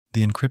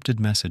The encrypted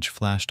message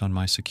flashed on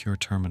my secure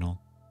terminal,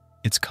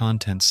 its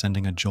contents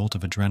sending a jolt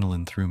of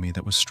adrenaline through me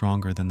that was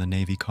stronger than the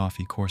Navy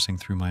coffee coursing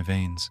through my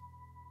veins.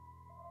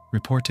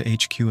 Report to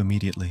HQ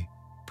immediately.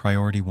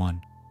 Priority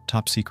 1.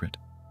 Top secret.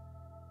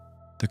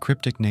 The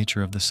cryptic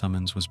nature of the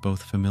summons was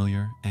both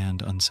familiar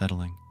and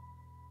unsettling.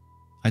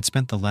 I'd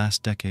spent the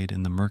last decade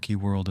in the murky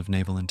world of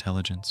naval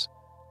intelligence,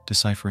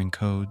 deciphering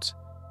codes,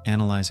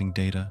 analyzing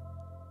data,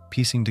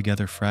 piecing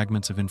together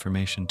fragments of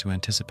information to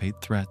anticipate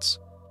threats,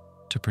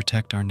 to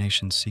protect our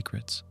nation's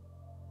secrets.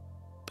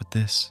 But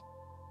this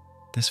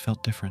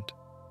felt different.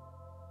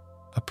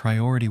 A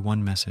Priority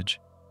 1 message,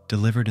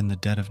 delivered in the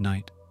dead of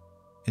night.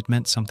 It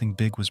meant something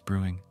big was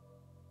brewing,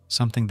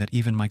 something that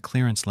even my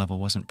clearance level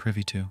wasn't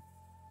privy to.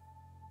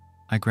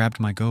 I grabbed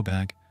my go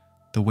bag,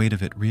 the weight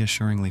of it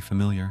reassuringly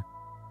familiar.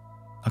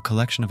 A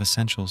collection of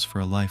essentials for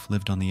a life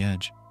lived on the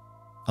edge.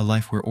 A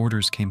life where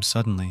orders came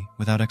suddenly,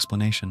 without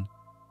explanation.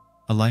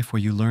 A life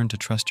where you learn to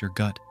trust your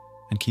gut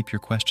and keep your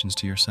questions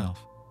to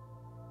yourself.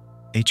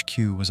 HQ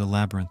was a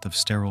labyrinth of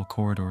sterile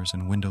corridors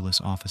and windowless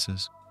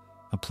offices,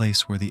 a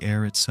place where the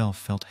air itself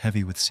felt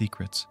heavy with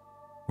secrets,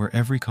 where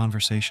every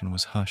conversation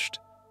was hushed,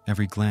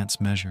 every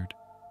glance measured,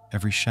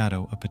 every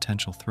shadow a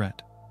potential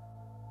threat.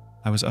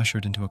 I was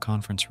ushered into a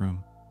conference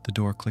room, the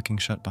door clicking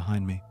shut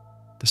behind me,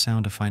 the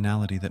sound of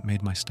finality that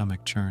made my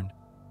stomach churn.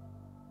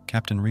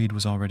 Captain Reed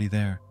was already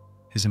there,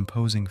 his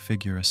imposing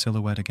figure a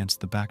silhouette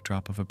against the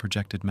backdrop of a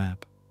projected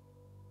map.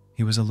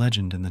 He was a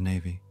legend in the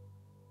Navy,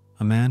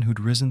 a man who'd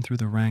risen through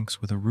the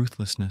ranks with a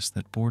ruthlessness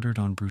that bordered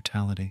on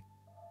brutality,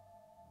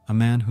 a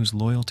man whose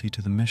loyalty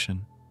to the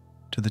mission,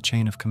 to the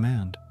chain of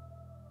command,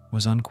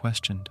 was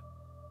unquestioned.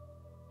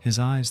 His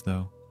eyes,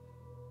 though,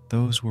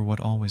 those were what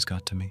always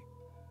got to me,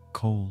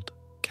 cold,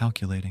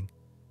 calculating,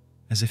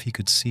 as if he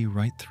could see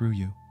right through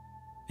you,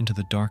 into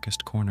the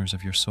darkest corners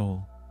of your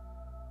soul.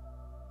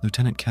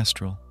 Lieutenant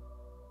Kestrel.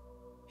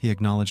 He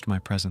acknowledged my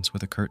presence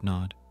with a curt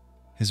nod,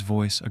 his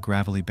voice a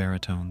gravelly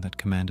baritone that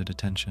commanded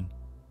attention.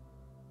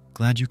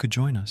 Glad you could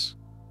join us.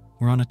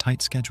 We're on a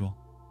tight schedule.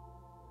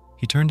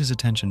 He turned his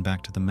attention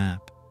back to the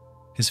map,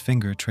 his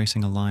finger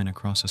tracing a line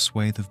across a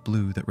swathe of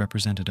blue that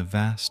represented a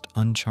vast,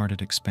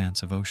 uncharted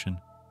expanse of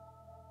ocean.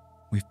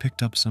 We've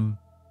picked up some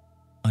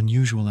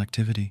unusual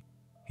activity,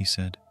 he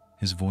said,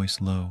 his voice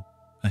low,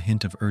 a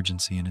hint of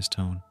urgency in his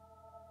tone.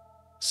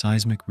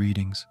 Seismic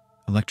readings,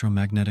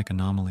 electromagnetic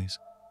anomalies,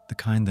 the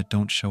kind that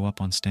don't show up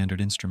on standard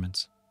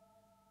instruments.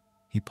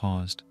 He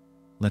paused,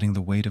 letting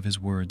the weight of his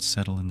words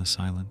settle in the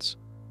silence.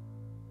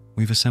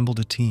 We've assembled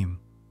a team,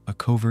 a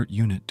covert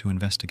unit to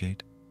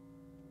investigate.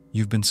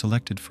 You've been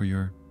selected for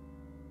your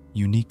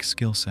unique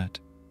skill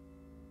set.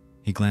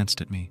 He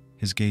glanced at me,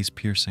 his gaze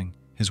piercing,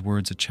 his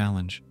words a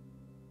challenge.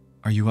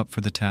 Are you up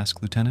for the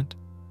task, Lieutenant?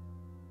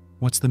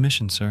 What's the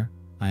mission, sir?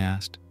 I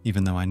asked,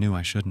 even though I knew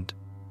I shouldn't.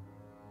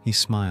 He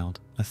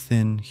smiled, a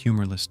thin,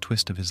 humorless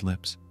twist of his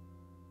lips.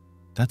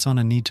 That's on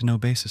a need-to-know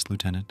basis,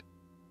 Lieutenant.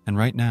 And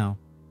right now,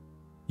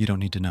 you don't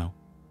need to know.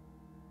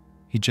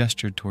 He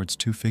gestured towards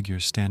two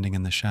figures standing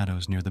in the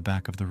shadows near the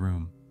back of the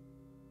room.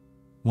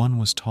 One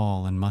was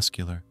tall and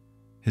muscular,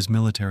 his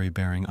military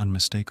bearing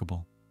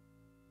unmistakable.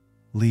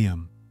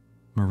 Liam,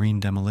 marine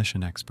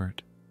demolition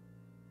expert.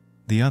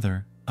 The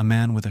other, a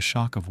man with a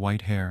shock of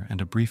white hair and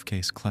a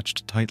briefcase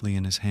clutched tightly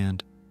in his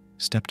hand,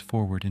 stepped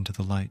forward into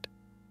the light.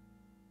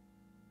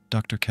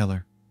 Dr.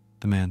 Keller,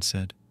 the man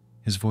said,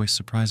 his voice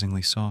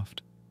surprisingly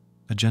soft,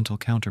 a gentle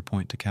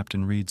counterpoint to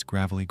Captain Reed's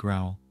gravelly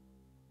growl.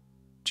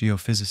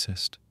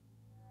 Geophysicist.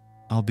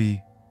 I'll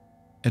be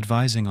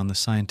advising on the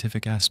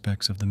scientific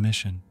aspects of the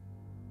mission.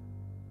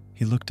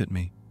 He looked at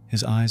me,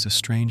 his eyes a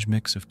strange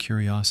mix of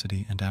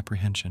curiosity and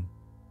apprehension.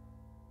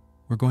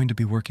 We're going to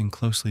be working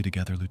closely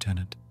together,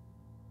 Lieutenant.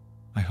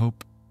 I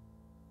hope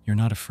you're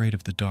not afraid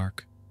of the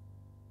dark.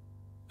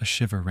 A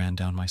shiver ran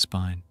down my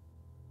spine.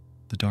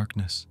 The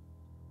darkness.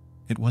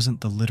 It wasn't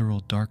the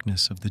literal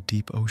darkness of the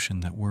deep ocean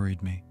that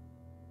worried me.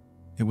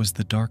 It was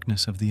the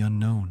darkness of the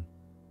unknown,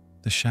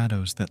 the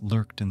shadows that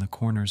lurked in the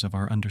corners of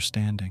our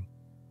understanding,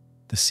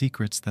 the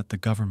secrets that the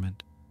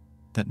government,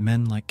 that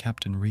men like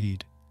Captain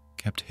Reed,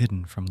 kept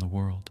hidden from the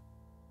world.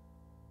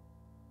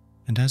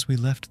 And as we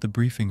left the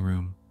briefing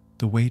room,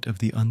 the weight of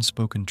the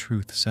unspoken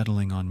truth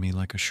settling on me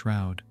like a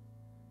shroud,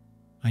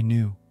 I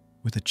knew,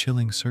 with a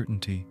chilling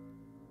certainty,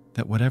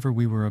 that whatever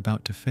we were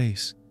about to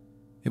face,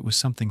 it was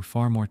something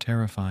far more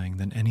terrifying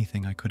than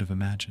anything I could have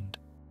imagined.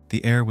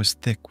 The air was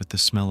thick with the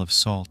smell of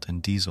salt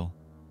and diesel,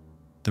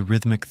 the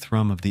rhythmic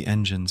thrum of the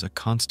engines a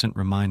constant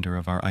reminder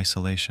of our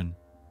isolation.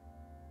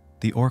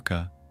 The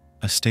Orca,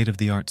 a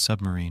state-of-the-art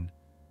submarine,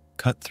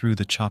 cut through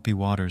the choppy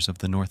waters of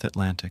the North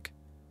Atlantic,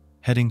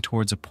 heading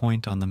towards a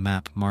point on the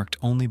map marked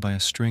only by a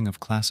string of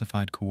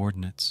classified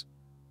coordinates.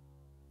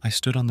 I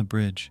stood on the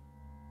bridge,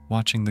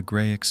 watching the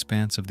gray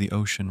expanse of the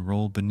ocean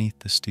roll beneath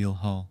the steel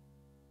hull.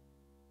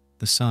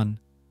 The sun,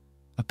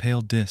 a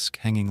pale disk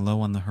hanging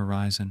low on the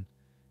horizon,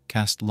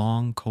 cast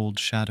long, cold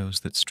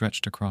shadows that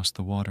stretched across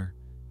the water,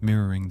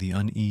 mirroring the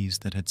unease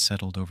that had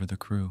settled over the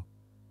crew.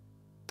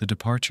 The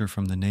departure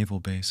from the naval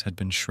base had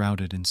been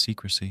shrouded in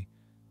secrecy,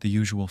 the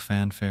usual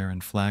fanfare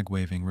and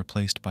flag-waving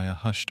replaced by a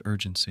hushed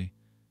urgency,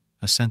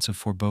 a sense of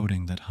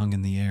foreboding that hung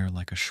in the air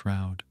like a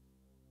shroud.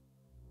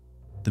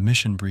 The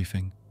mission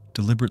briefing,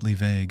 deliberately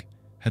vague,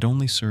 had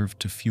only served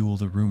to fuel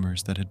the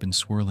rumors that had been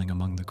swirling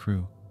among the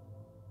crew.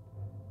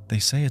 "They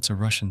say it's a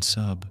Russian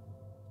sub,"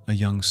 a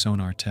young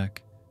sonar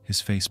tech,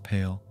 his face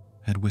pale,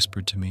 had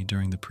whispered to me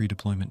during the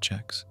pre-deployment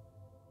checks.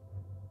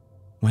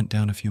 "Went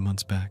down a few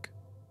months back.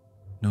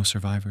 No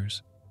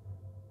survivors.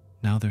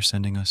 Now they're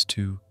sending us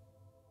to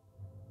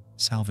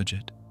salvage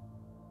it."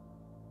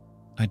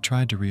 I'd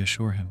tried to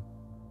reassure him,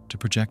 to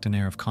project an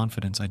air of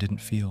confidence I didn't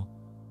feel,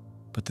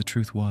 but the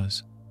truth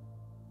was,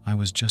 I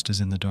was just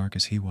as in the dark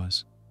as he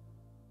was.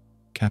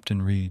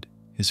 Captain Reed,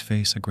 his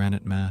face a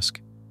granite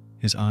mask,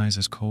 his eyes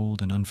as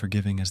cold and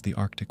unforgiving as the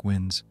Arctic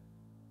winds,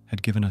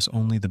 had given us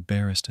only the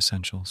barest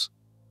essentials.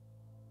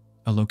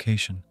 A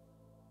location,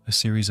 a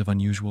series of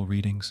unusual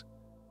readings,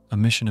 a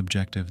mission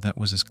objective that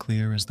was as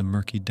clear as the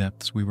murky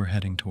depths we were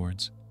heading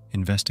towards: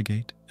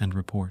 investigate and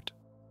report.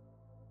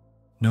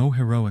 "No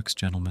heroics,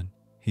 gentlemen,"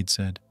 he'd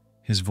said,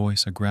 his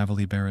voice a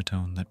gravelly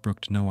baritone that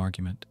brooked no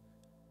argument.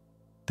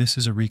 "This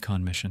is a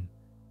recon mission.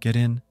 Get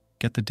in,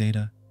 get the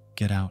data,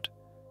 get out.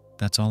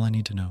 That's all I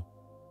need to know."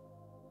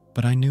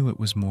 But I knew it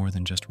was more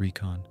than just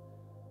recon.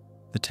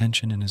 The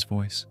tension in his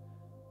voice,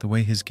 the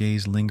way his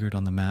gaze lingered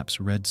on the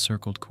map's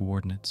red-circled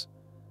coordinates,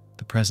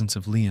 the presence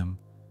of Liam,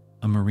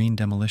 a marine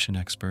demolition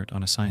expert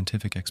on a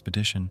scientific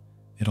expedition,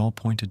 it all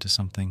pointed to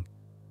something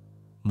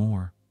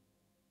more.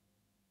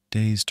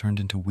 Days turned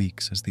into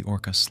weeks as the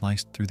Orca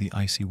sliced through the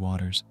icy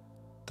waters,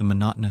 the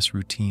monotonous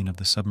routine of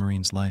the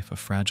submarine's life a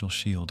fragile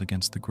shield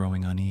against the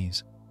growing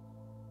unease.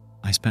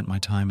 I spent my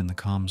time in the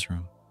comms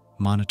room,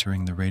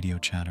 monitoring the radio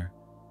chatter,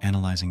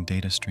 analyzing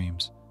data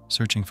streams,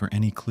 searching for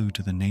any clue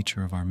to the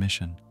nature of our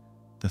mission,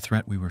 the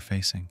threat we were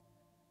facing.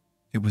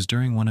 It was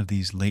during one of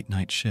these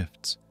late-night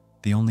shifts,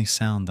 the only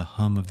sound the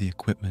hum of the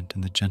equipment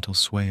and the gentle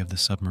sway of the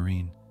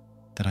submarine,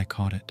 that I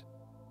caught it.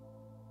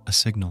 A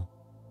signal,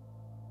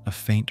 a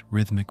faint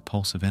rhythmic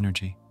pulse of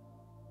energy,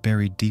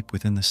 buried deep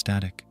within the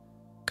static,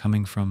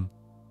 coming from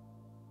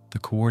the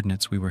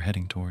coordinates we were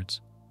heading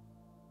towards.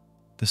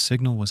 The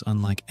signal was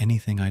unlike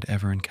anything I'd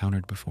ever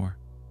encountered before.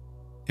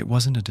 It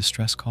wasn't a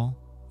distress call,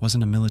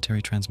 wasn't a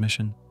military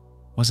transmission,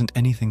 wasn't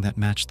anything that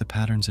matched the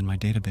patterns in my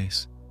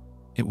database.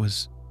 It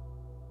was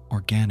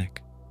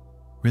organic,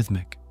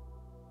 rhythmic,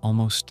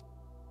 almost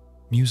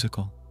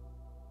musical.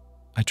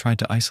 I tried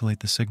to isolate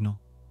the signal,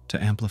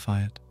 to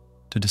amplify it,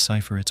 to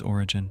decipher its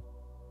origin.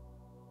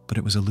 But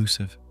it was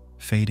elusive,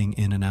 fading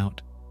in and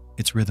out,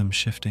 its rhythm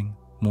shifting,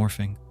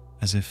 morphing,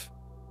 as if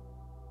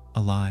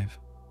alive.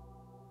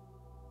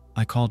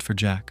 I called for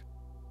Jack,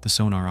 the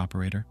sonar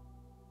operator,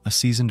 a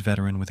seasoned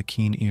veteran with a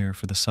keen ear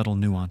for the subtle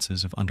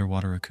nuances of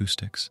underwater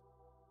acoustics.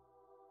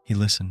 He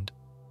listened,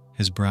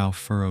 his brow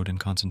furrowed in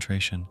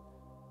concentration,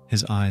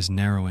 his eyes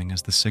narrowing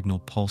as the signal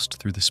pulsed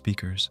through the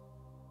speakers,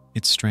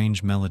 its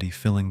strange melody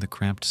filling the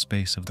cramped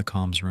space of the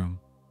comms room.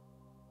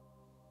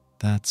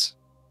 "That's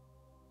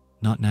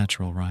not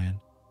natural, Ryan,"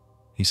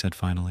 he said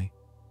finally,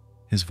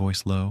 his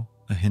voice low,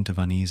 a hint of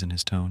unease in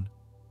his tone.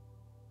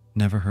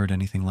 "Never heard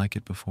anything like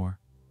it before."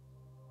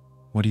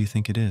 "What do you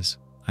think it is?"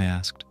 I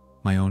asked,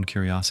 my own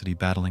curiosity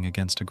battling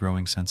against a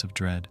growing sense of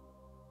dread.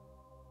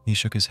 He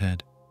shook his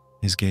head,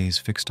 his gaze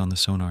fixed on the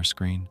sonar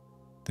screen,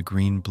 the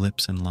green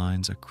blips and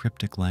lines a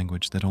cryptic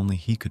language that only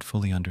he could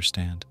fully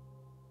understand.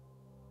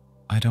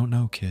 "I don't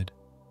know, kid,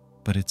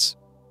 but it's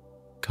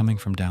coming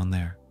from down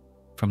there,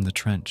 from the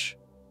trench,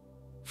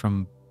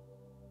 from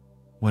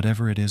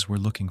whatever it is we're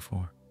looking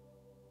for."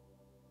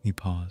 He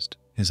paused,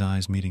 his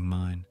eyes meeting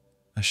mine,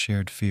 a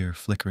shared fear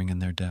flickering in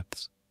their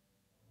depths.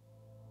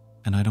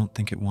 "And I don't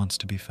think it wants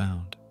to be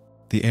found."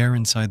 The air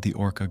inside the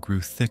Orca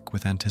grew thick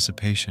with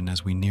anticipation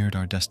as we neared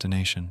our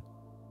destination.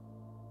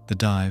 The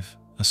dive,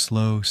 a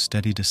slow,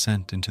 steady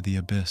descent into the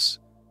abyss,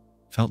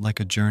 felt like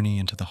a journey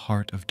into the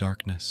heart of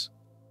darkness.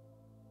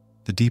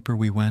 The deeper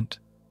we went,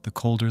 the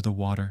colder the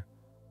water,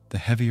 the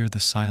heavier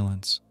the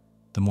silence,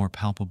 the more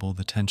palpable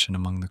the tension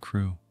among the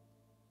crew.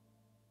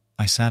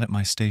 I sat at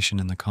my station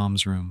in the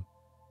comms room,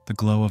 the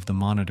glow of the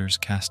monitors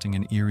casting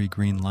an eerie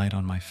green light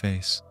on my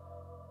face,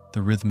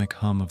 the rhythmic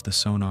hum of the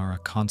sonar a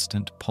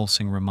constant,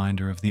 pulsing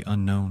reminder of the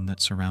unknown that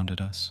surrounded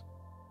us.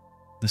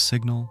 The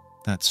signal,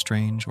 that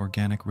strange,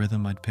 organic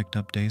rhythm I'd picked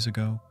up days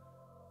ago,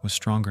 was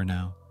stronger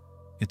now,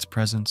 its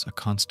presence a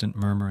constant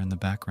murmur in the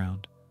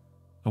background,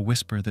 a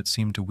whisper that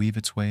seemed to weave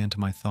its way into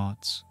my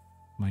thoughts,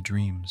 my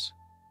dreams.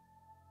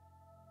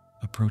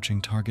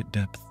 "Approaching target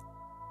depth,"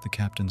 the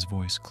captain's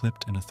voice,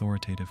 clipped and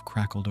authoritative,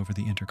 crackled over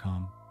the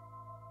intercom.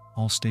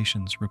 "All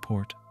stations,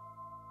 report."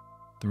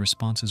 The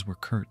responses were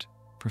curt,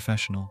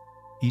 professional,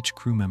 each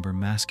crew member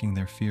masking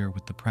their fear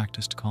with the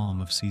practiced calm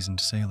of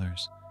seasoned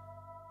sailors.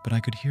 But I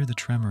could hear the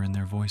tremor in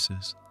their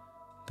voices,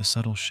 the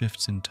subtle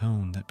shifts in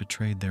tone that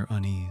betrayed their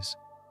unease.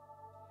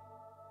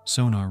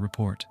 "Sonar,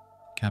 report,"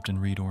 Captain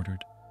Reed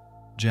ordered.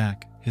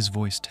 Jack, his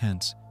voice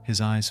tense,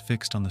 his eyes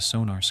fixed on the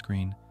sonar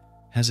screen,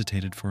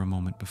 hesitated for a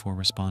moment before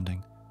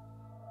responding.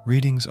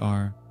 "Readings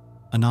are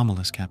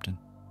anomalous, Captain.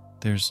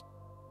 There's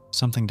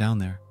something down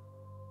there.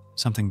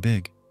 Something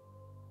big.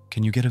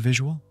 Can you get a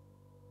visual?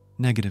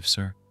 Negative,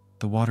 sir.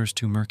 The water's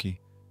too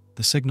murky.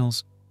 The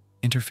signal's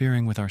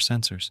interfering with our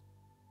sensors.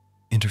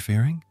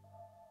 Interfering?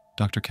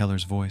 Dr.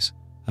 Keller's voice,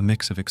 a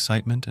mix of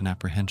excitement and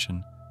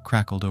apprehension,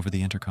 crackled over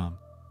the intercom.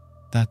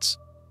 That's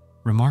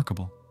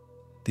remarkable.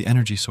 The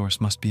energy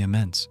source must be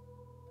immense.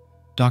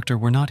 Doctor,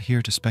 we're not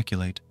here to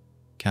speculate,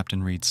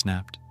 Captain Reed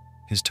snapped,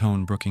 his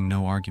tone brooking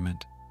no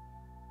argument.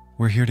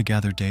 We're here to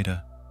gather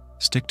data.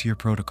 Stick to your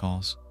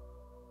protocols.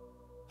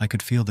 I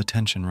could feel the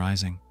tension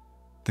rising,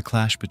 the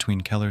clash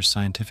between Keller's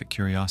scientific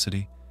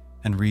curiosity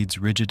and Reed's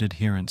rigid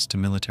adherence to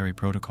military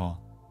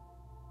protocol.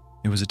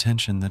 It was a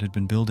tension that had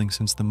been building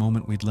since the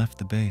moment we'd left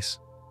the base,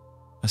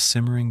 a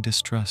simmering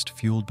distrust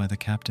fueled by the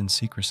captain's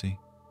secrecy,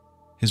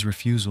 his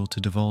refusal to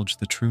divulge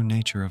the true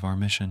nature of our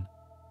mission.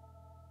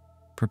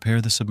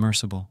 Prepare the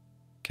submersible,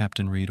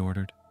 Captain Reed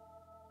ordered.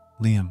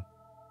 Liam,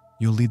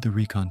 you'll lead the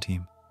recon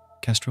team.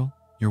 Kestrel,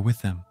 you're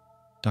with them.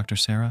 Dr.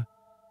 Sarah,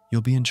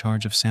 you'll be in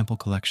charge of sample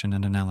collection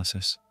and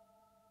analysis.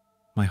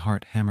 My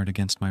heart hammered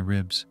against my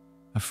ribs,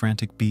 a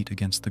frantic beat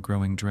against the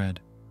growing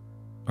dread.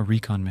 A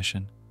recon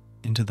mission,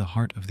 into the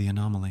heart of the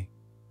anomaly,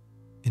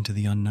 into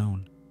the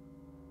unknown.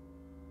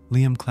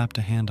 Liam clapped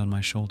a hand on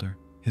my shoulder,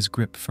 his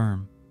grip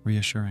firm,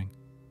 reassuring.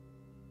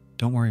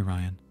 Don't worry,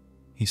 Ryan,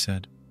 he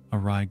said, a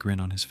wry grin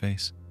on his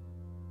face.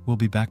 We'll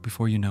be back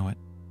before you know it.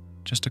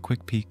 Just a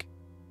quick peek,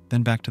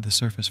 then back to the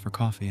surface for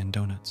coffee and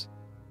donuts.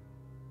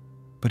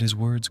 But his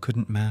words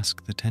couldn't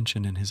mask the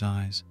tension in his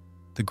eyes,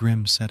 the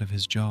grim set of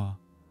his jaw.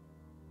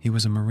 He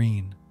was a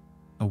Marine,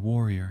 a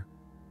warrior,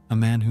 a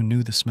man who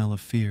knew the smell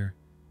of fear,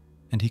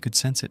 and he could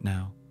sense it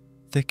now,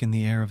 thick in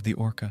the air of the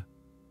Orca,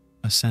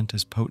 a scent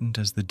as potent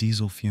as the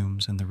diesel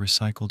fumes and the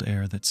recycled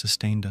air that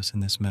sustained us in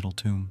this metal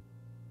tomb.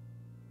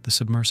 The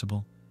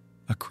submersible,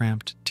 a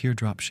cramped,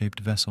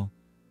 teardrop-shaped vessel,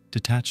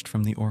 detached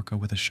from the Orca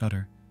with a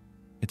shudder,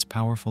 its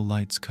powerful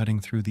lights cutting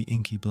through the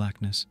inky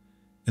blackness,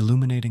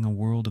 illuminating a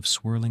world of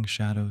swirling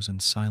shadows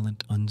and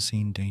silent,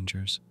 unseen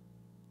dangers.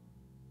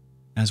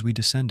 As we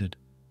descended,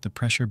 the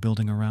pressure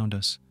building around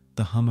us,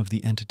 the hum of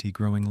the entity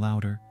growing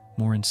louder,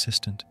 more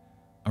insistent,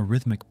 a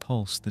rhythmic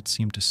pulse that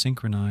seemed to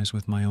synchronize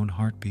with my own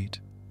heartbeat,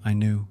 I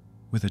knew,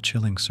 with a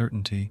chilling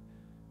certainty,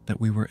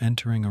 that we were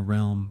entering a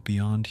realm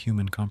beyond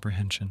human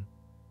comprehension.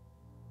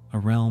 A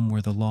realm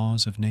where the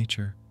laws of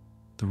nature,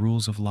 the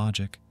rules of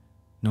logic,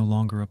 no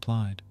longer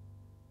applied.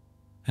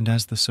 And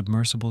as the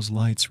submersible's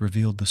lights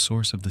revealed the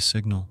source of the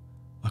signal,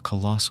 a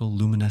colossal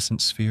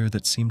luminescent sphere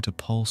that seemed to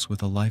pulse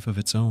with a life of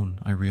its own,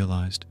 I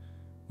realized,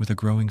 with a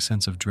growing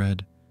sense of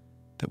dread,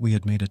 that we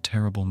had made a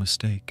terrible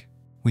mistake.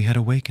 We had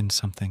awakened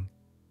something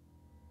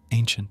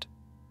ancient,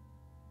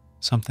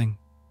 something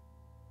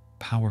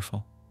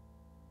powerful,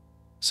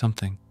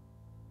 something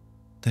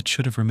that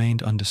should have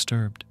remained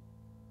undisturbed.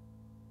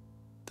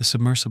 The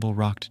submersible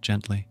rocked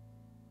gently,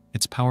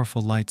 its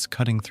powerful lights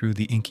cutting through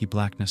the inky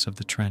blackness of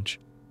the trench,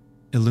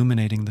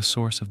 illuminating the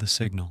source of the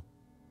signal.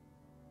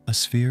 A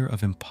sphere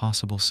of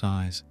impossible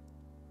size,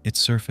 its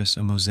surface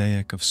a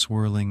mosaic of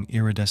swirling,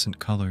 iridescent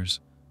colors,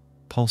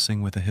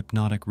 pulsing with a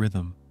hypnotic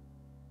rhythm.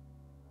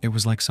 It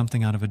was like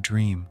something out of a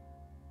dream,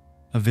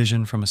 a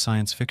vision from a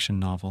science fiction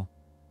novel,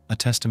 a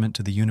testament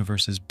to the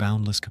universe's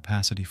boundless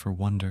capacity for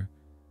wonder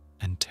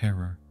and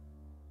terror.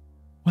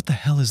 What the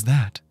hell is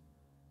that?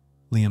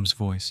 Liam's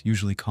voice,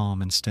 usually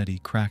calm and steady,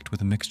 cracked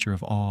with a mixture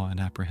of awe and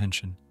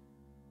apprehension.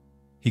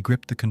 He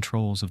gripped the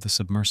controls of the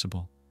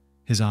submersible,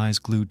 his eyes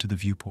glued to the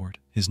viewport,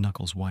 his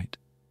knuckles white.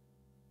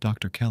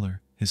 Dr.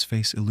 Keller, his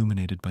face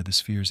illuminated by the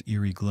sphere's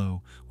eerie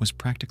glow, was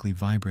practically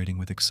vibrating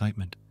with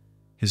excitement,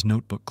 his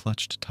notebook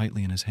clutched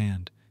tightly in his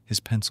hand, his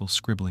pencil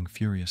scribbling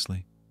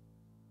furiously.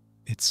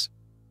 It's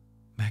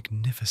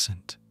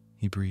magnificent,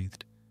 he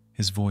breathed,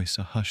 his voice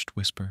a hushed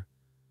whisper.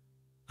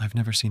 I've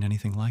never seen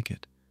anything like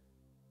it.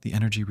 The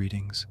energy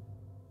readings,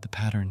 the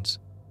patterns,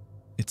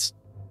 it's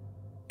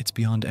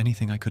beyond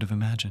anything I could have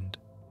imagined.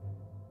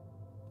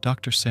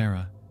 Dr.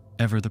 Sarah,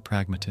 ever the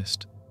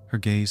pragmatist, her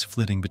gaze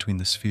flitting between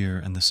the sphere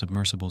and the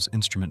submersible's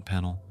instrument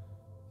panel,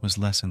 was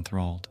less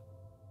enthralled.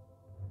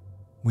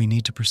 We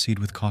need to proceed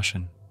with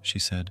caution, she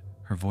said,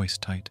 her voice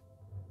tight.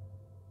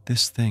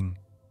 This thing,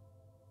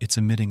 it's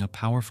emitting a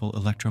powerful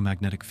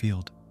electromagnetic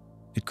field.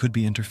 It could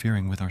be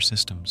interfering with our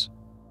systems.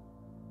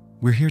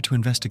 We're here to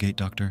investigate,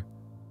 Doctor.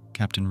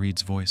 Captain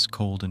Reed's voice,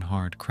 cold and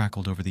hard,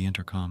 crackled over the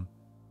intercom.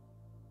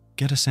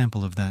 Get a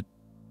sample of that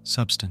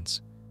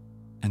substance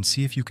and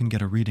see if you can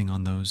get a reading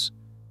on those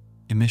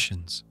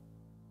emissions.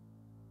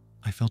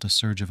 I felt a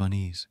surge of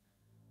unease.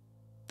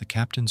 The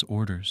captain's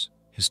orders,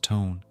 his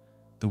tone,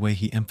 the way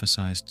he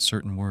emphasized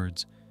certain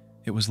words,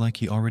 it was like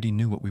he already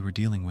knew what we were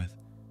dealing with,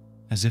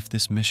 as if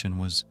this mission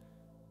was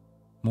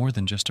more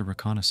than just a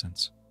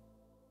reconnaissance.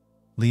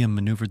 Liam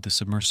maneuvered the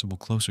submersible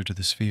closer to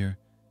the sphere,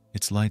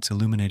 its lights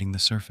illuminating the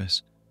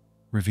surface,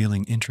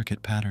 revealing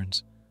intricate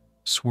patterns,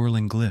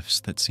 swirling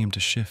glyphs that seemed to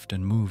shift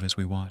and move as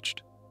we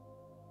watched.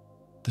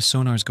 The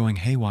sonar's going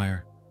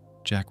haywire,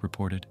 Jack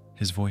reported,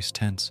 his voice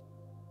tense.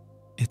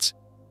 It's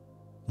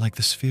Like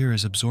the sphere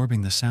is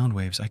absorbing the sound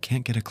waves, I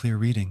can't get a clear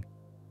reading.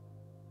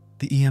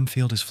 The EM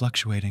field is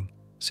fluctuating,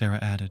 Sarah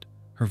added,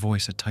 her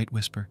voice a tight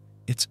whisper.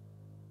 It's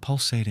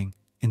pulsating,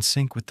 in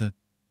sync with the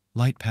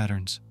light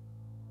patterns.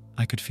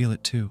 I could feel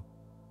it too,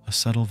 a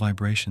subtle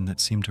vibration that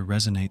seemed to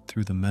resonate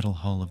through the metal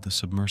hull of the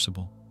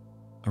submersible,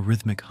 a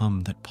rhythmic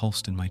hum that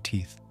pulsed in my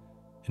teeth,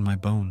 in my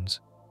bones,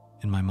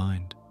 in my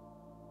mind.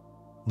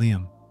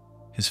 Liam,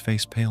 his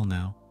face pale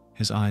now,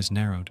 his eyes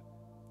narrowed,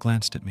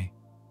 glanced at me.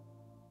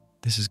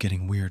 "This is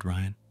getting weird,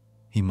 Ryan,"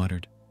 he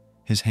muttered,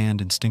 his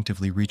hand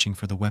instinctively reaching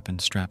for the weapon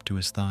strapped to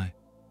his thigh.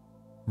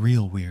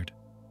 "Real weird."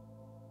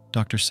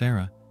 Dr.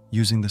 Sarah,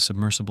 using the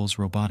submersible's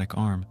robotic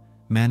arm,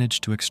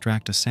 managed to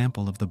extract a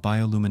sample of the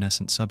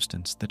bioluminescent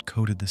substance that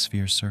coated the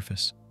sphere's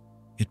surface.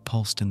 It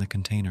pulsed in the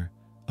container,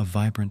 a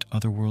vibrant,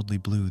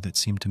 otherworldly blue that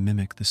seemed to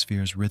mimic the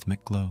sphere's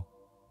rhythmic glow.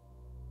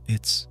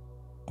 "It's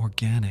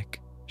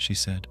organic," she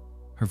said,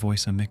 her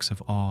voice a mix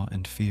of awe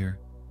and fear.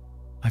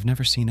 "I've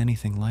never seen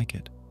anything like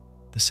it.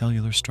 The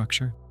cellular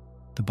structure,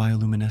 the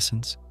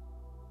bioluminescence,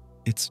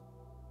 it's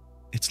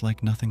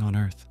like nothing on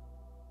Earth."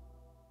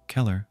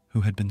 Keller,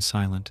 who had been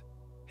silent,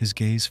 his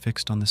gaze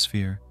fixed on the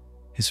sphere,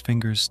 his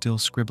fingers still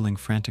scribbling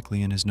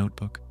frantically in his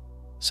notebook,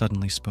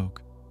 suddenly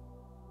spoke.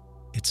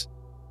 "It's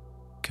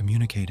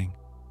communicating,"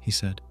 he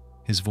said,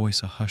 his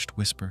voice a hushed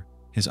whisper,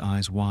 his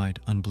eyes wide,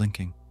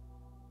 unblinking.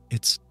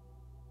 "It's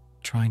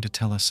trying to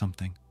tell us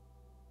something."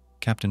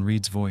 Captain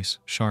Reed's voice,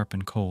 sharp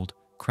and cold,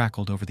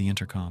 crackled over the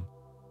intercom.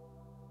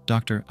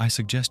 "Doctor, I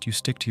suggest you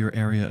stick to your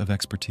area of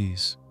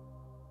expertise.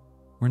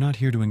 We're not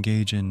here to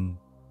engage in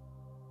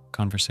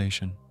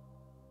conversation."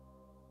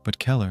 But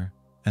Keller,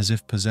 as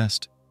if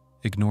possessed,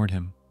 ignored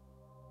him.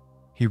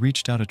 He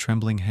reached out a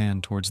trembling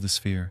hand towards the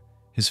sphere,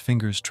 his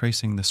fingers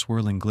tracing the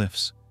swirling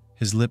glyphs,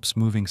 his lips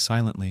moving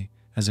silently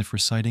as if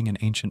reciting an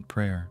ancient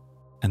prayer.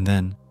 And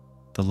then,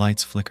 the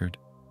lights flickered,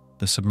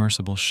 the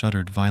submersible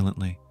shuddered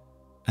violently,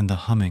 and the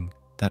humming,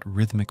 that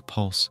rhythmic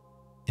pulse,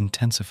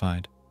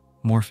 intensified,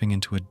 morphing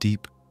into a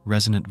deep,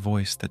 resonant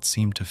voice that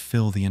seemed to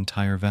fill the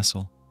entire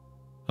vessel.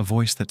 A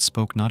voice that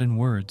spoke not in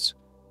words,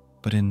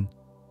 but in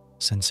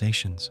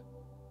sensations.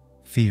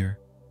 Fear,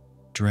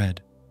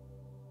 dread,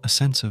 a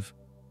sense of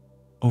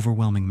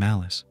overwhelming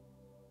malice.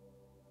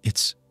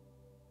 "It's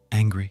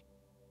angry,"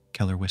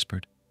 Keller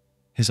whispered,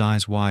 his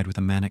eyes wide with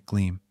a manic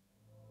gleam.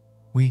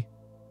 We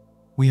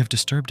have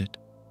disturbed it."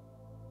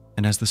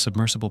 And as the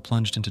submersible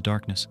plunged into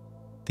darkness,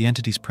 the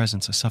entity's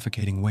presence a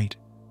suffocating weight,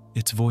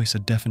 its voice a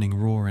deafening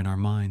roar in our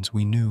minds,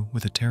 we knew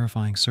with a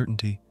terrifying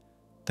certainty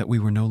that we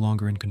were no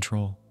longer in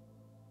control.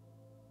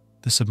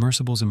 The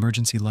submersible's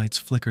emergency lights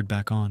flickered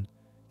back on,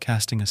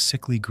 casting a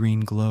sickly green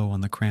glow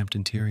on the cramped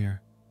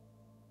interior.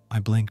 I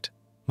blinked,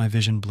 my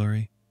vision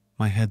blurry,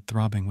 my head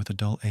throbbing with a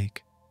dull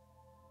ache.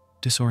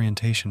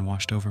 Disorientation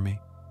washed over me,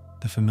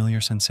 the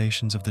familiar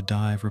sensations of the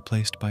dive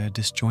replaced by a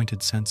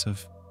disjointed sense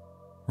of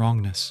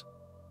wrongness.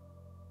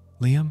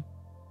 "Liam?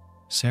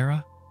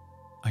 Sarah?"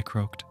 I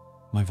croaked,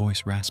 my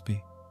voice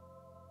raspy.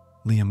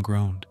 Liam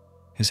groaned,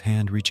 his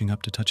hand reaching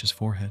up to touch his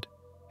forehead,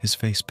 his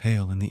face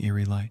pale in the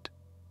eerie light.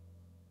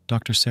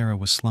 Dr. Sarah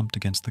was slumped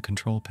against the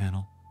control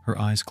panel, her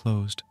eyes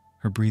closed,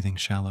 her breathing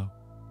shallow.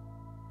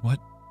 What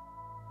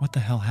the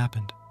hell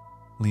happened?"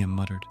 Liam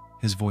muttered,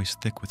 his voice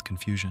thick with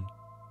confusion.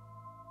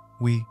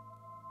 We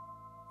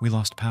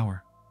lost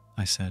power,"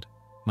 I said,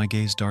 my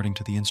gaze darting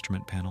to the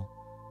instrument panel,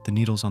 the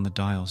needles on the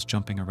dials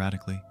jumping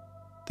erratically,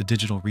 the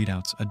digital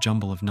readouts a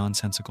jumble of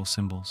nonsensical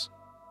symbols.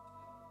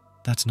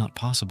 "That's not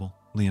possible,"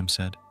 Liam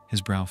said,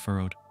 his brow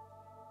furrowed.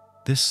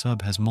 "This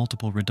sub has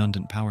multiple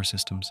redundant power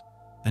systems,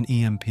 an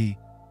EMP.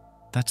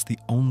 That's the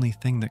only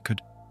thing that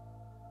could—"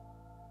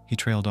 He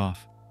trailed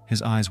off,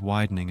 his eyes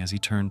widening as he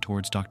turned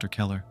towards Dr.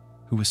 Keller,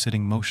 who was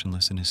sitting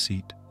motionless in his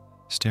seat,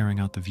 staring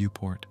out the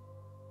viewport,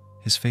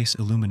 his face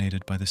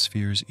illuminated by the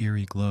sphere's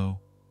eerie glow,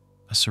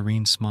 a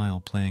serene smile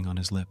playing on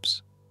his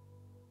lips.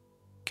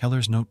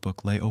 Keller's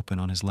notebook lay open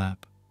on his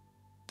lap,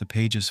 the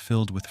pages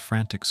filled with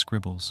frantic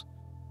scribbles,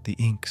 the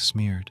ink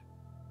smeared,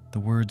 the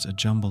words a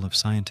jumble of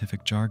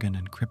scientific jargon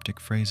and cryptic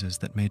phrases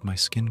that made my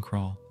skin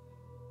crawl.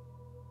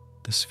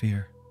 "The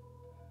sphere.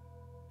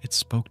 It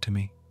spoke to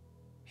me,"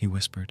 he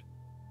whispered,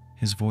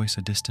 his voice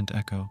a distant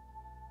echo,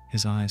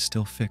 his eyes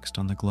still fixed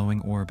on the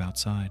glowing orb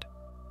outside.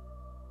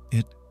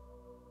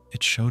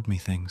 It showed me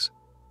things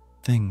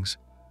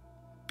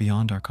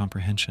beyond our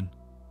comprehension."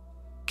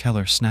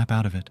 "Keller, snap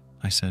out of it,"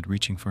 I said,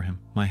 reaching for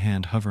him, my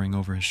hand hovering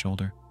over his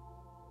shoulder.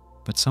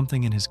 But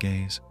something in his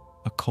gaze,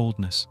 a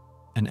coldness,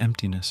 an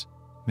emptiness,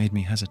 made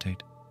me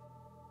hesitate.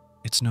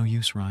 "It's no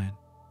use, Ryan,"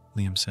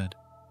 Liam said,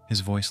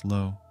 his voice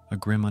low, a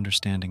grim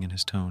understanding in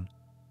his tone.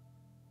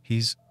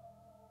 "He's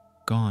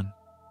gone.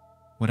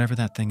 Whatever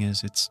that thing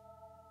is, it's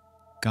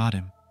got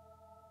him."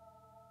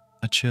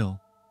 A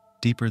chill,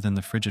 deeper than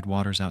the frigid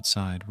waters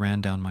outside,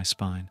 ran down my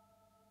spine.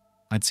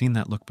 I'd seen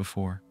that look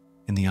before,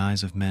 in the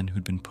eyes of men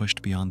who'd been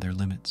pushed beyond their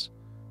limits,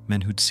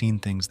 men who'd seen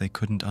things they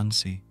couldn't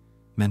unsee,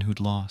 men who'd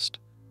lost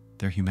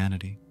their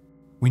humanity.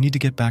 "We need to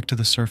get back to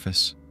the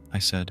surface," I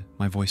said,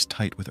 my voice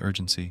tight with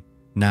urgency.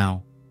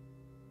 "Now."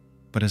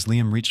 But as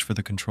Liam reached for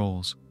the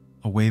controls,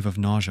 a wave of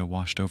nausea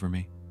washed over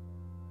me.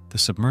 The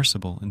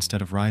submersible,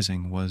 instead of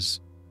rising, was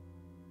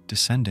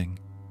descending.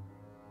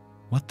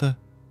 "What the?"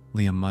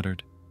 Liam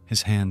muttered,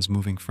 his hands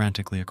moving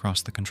frantically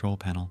across the control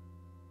panel.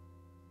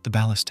 "The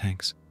ballast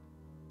tanks.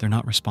 They're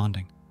not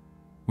responding.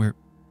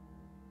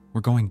 We're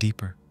going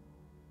deeper."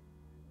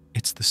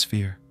 "It's the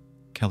sphere,"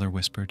 Keller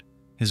whispered,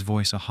 his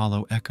voice a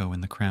hollow echo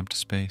in the cramped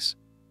space.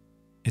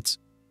 "It's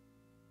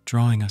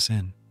drawing us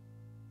in."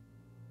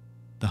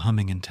 The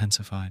humming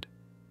intensified,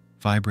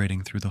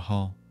 vibrating through the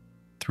hull,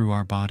 through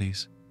our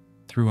bodies,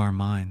 through our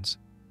minds.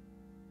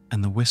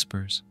 And the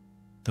whispers,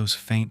 those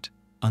faint,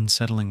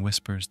 unsettling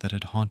whispers that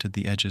had haunted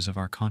the edges of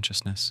our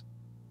consciousness,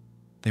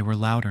 they were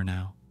louder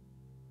now,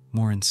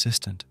 more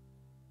insistent,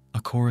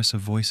 a chorus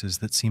of voices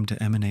that seemed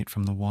to emanate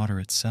from the water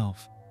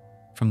itself,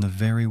 from the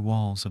very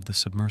walls of the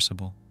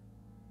submersible.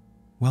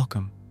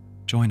 "Welcome,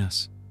 join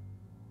us.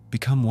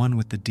 Become one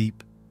with the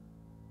deep."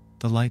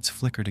 The lights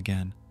flickered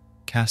again,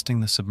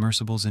 casting the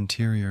submersible's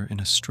interior in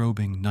a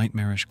strobing,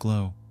 nightmarish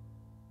glow.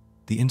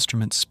 The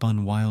instruments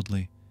spun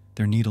wildly,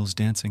 their needles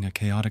dancing a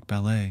chaotic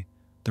ballet,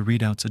 the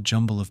readouts a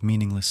jumble of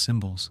meaningless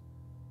symbols.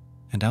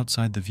 And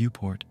outside the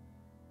viewport,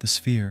 the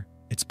sphere,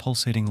 its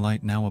pulsating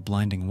light now a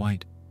blinding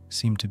white,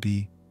 seemed to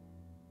be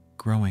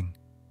growing.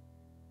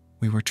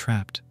 We were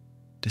trapped,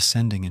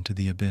 descending into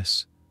the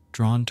abyss,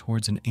 drawn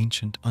towards an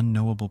ancient,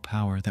 unknowable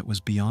power that was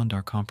beyond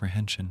our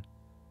comprehension,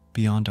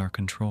 beyond our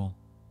control.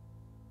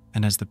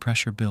 And as the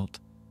pressure built,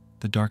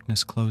 the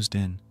darkness closed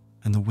in,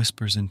 and the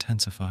whispers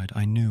intensified,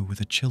 I knew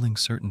with a chilling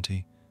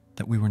certainty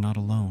that we were not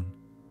alone.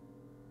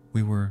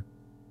 We were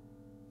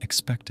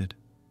expected.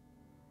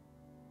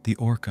 The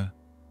Orca,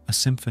 a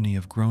symphony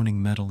of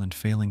groaning metal and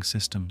failing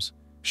systems,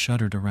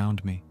 shuddered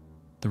around me,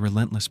 the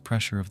relentless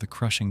pressure of the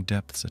crushing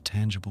depths a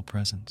tangible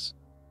presence.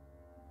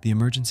 The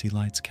emergency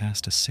lights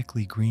cast a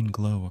sickly green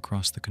glow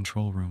across the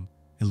control room,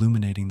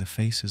 illuminating the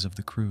faces of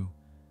the crew,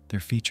 their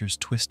features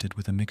twisted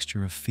with a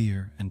mixture of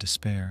fear and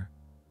despair.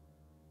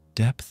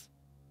 "Depth?"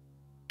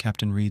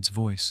 Captain Reed's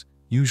voice,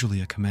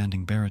 usually a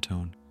commanding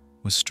baritone,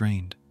 was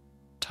strained,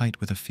 tight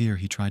with a fear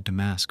he tried to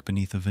mask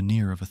beneath a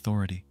veneer of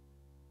authority.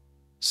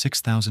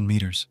 6,000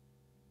 meters.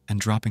 And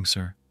dropping,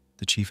 sir,"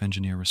 the chief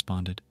engineer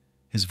responded,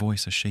 his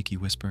voice a shaky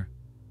whisper.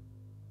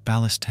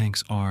 "Ballast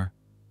tanks are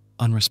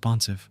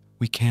unresponsive.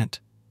 We can't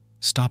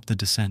stop the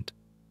descent."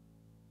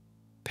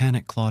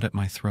 Panic clawed at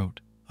my throat,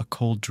 a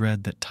cold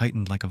dread that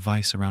tightened like a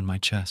vice around my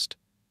chest.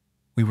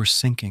 We were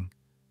sinking,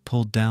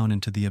 pulled down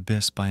into the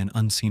abyss by an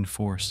unseen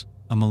force,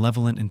 a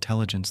malevolent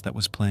intelligence that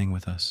was playing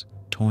with us,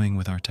 toying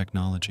with our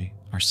technology,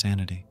 our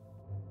sanity.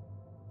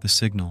 The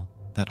signal,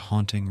 that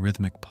haunting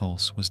rhythmic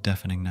pulse, was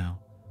deafening now,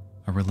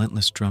 a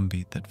relentless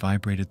drumbeat that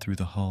vibrated through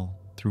the hull,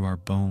 through our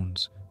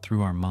bones,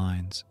 through our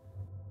minds.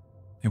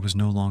 It was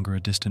no longer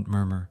a distant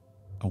murmur,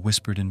 a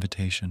whispered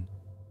invitation.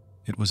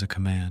 It was a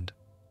command,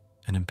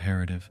 an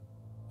imperative,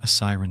 a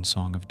siren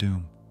song of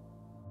doom.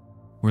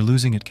 "We're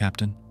losing it,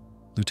 Captain,"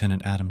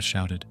 Lieutenant Adams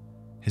shouted,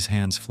 his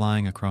hands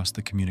flying across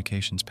the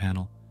communications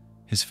panel,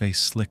 his face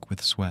slick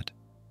with sweat.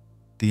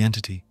 "The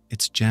entity,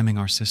 it's jamming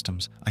our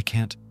systems. I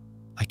can't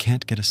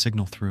get a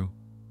signal through."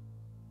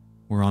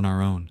 "We're on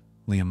our own,"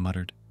 Liam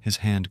muttered, his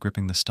hand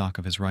gripping the stock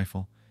of his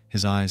rifle,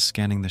 his eyes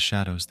scanning the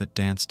shadows that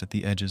danced at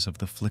the edges of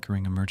the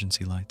flickering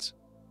emergency lights.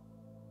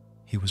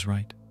 He was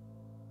right.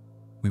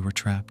 We were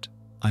trapped,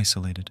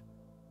 isolated,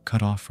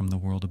 cut off from the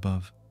world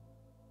above,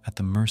 at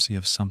the mercy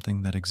of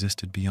something that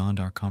existed beyond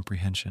our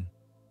comprehension,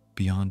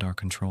 beyond our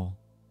control.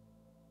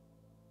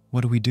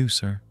 "What do we do,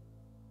 sir?"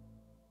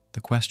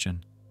 The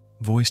question,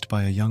 voiced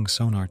by a young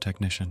sonar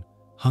technician,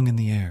 hung in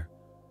the air,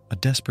 a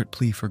desperate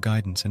plea for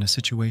guidance in a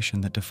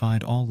situation that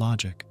defied all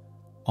logic,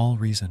 all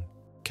reason.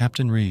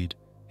 Captain Reed,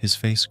 his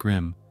face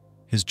grim,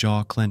 his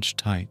jaw clenched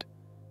tight,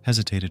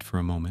 hesitated for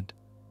a moment,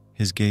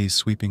 his gaze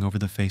sweeping over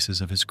the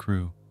faces of his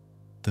crew.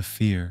 The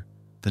fear,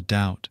 the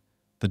doubt,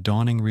 the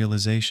dawning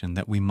realization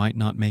that we might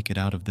not make it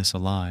out of this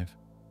alive.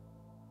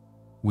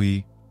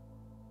 We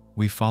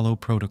follow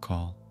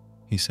protocol,"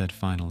 he said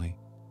finally,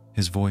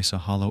 his voice a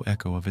hollow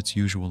echo of its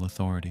usual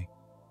authority.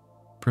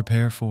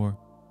 "Prepare for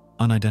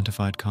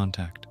unidentified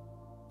contact.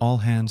 All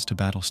hands to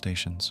battle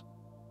stations."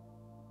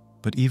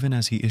 But even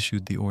as he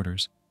issued the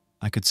orders,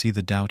 I could see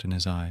the doubt in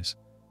his eyes,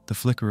 the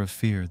flicker of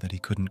fear that he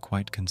couldn't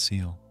quite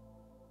conceal.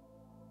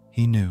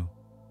 He knew,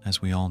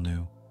 as we all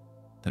knew,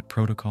 that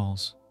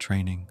protocols,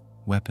 training,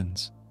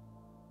 weapons,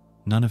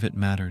 none of it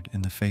mattered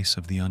in the face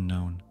of the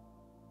unknown,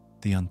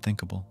 the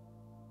unthinkable.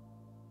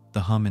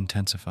 The hum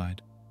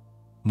intensified,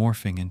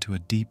 morphing into a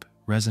deep,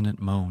 resonant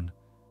moan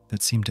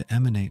that seemed to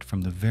emanate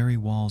from the very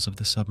walls of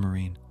the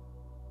submarine,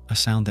 a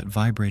sound that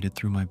vibrated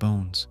through my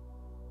bones,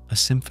 a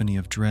symphony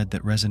of dread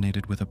that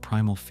resonated with a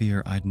primal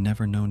fear I'd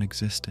never known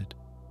existed.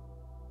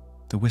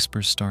 The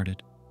whispers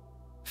started,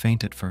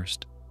 faint at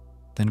first,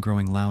 then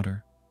growing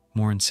louder,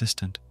 more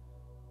insistent,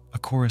 a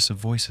chorus of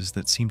voices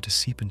that seemed to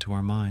seep into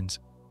our minds,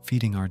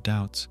 feeding our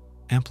doubts,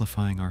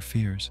 amplifying our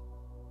fears.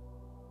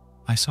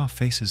 I saw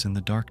faces in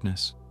the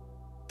darkness,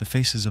 the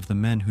faces of the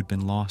men who'd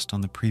been lost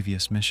on the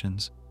previous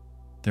missions,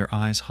 their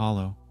eyes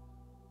hollow,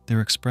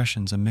 their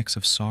expressions a mix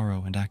of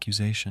sorrow and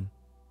accusation.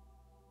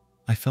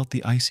 I felt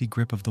the icy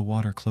grip of the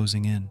water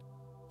closing in,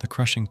 the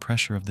crushing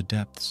pressure of the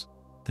depths,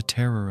 the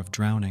terror of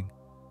drowning,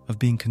 of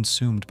being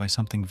consumed by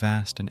something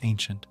vast and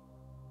ancient.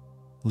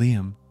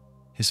 Liam,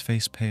 his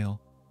face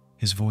pale,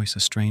 his voice a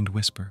strained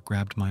whisper,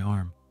 grabbed my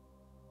arm.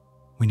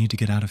 "We need to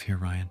get out of here,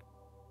 Ryan,"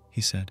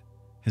 he said,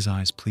 his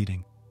eyes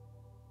pleading.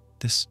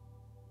 This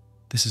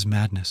is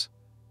madness.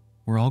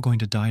 We're all going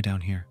to die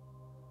down here."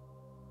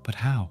 But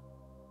how?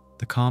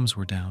 The comms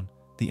were down,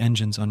 the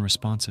engines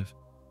unresponsive,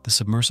 the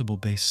submersible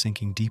base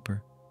sinking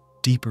deeper,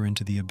 deeper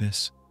into the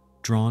abyss,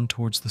 drawn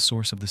towards the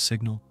source of the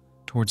signal,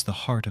 towards the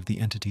heart of the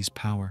entity's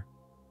power.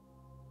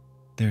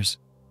 "There's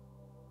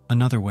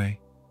another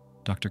way,"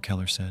 Dr.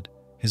 Keller said,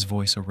 his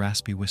voice a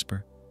raspy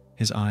whisper,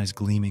 his eyes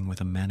gleaming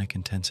with a manic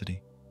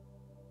intensity.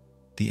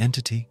 "The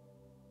entity,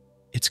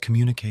 it's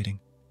communicating.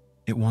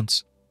 It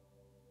wants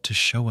to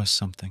show us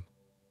something."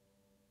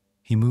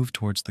 He moved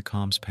towards the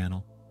comms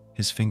panel,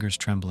 his fingers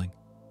trembling,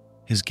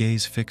 his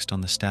gaze fixed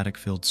on the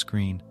static-filled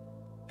screen,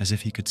 as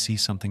if he could see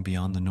something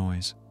beyond the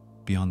noise,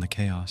 beyond the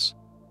chaos.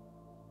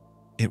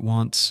 "It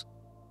wants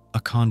a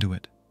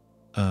conduit,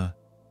 a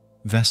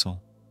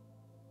vessel."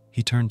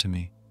 He turned to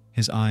me,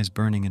 his eyes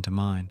burning into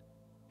mine,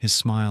 his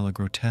smile a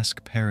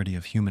grotesque parody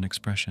of human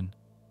expression.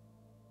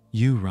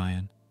 "You,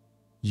 Ryan,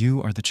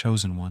 you are the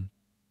chosen one."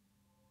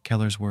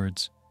 Keller's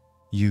words,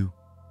 you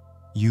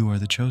are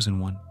the chosen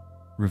one,"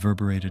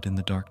 reverberated in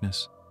the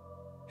darkness,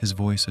 his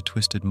voice a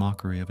twisted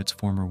mockery of its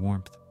former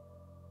warmth.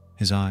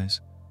 His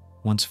eyes,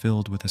 once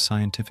filled with a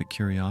scientific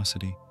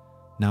curiosity,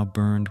 now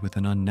burned with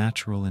an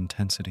unnatural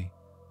intensity,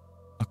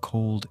 a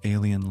cold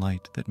alien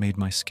light that made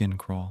my skin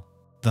crawl.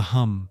 The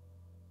hum,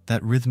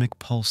 that rhythmic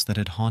pulse that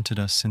had haunted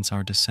us since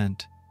our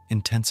descent,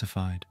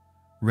 intensified,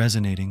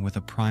 resonating with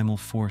a primal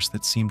force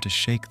that seemed to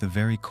shake the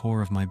very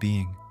core of my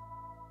being.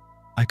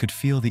 I could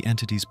feel the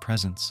entity's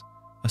presence,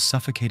 a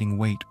suffocating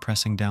weight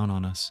pressing down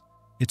on us,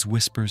 its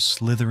whispers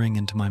slithering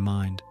into my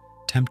mind,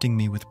 tempting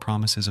me with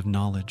promises of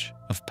knowledge,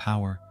 of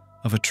power,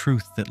 of a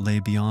truth that lay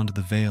beyond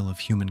the veil of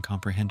human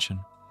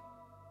comprehension.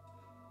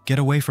 "Get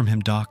away from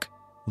him, Doc,"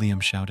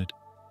 Liam shouted,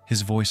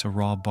 his voice a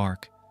raw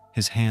bark,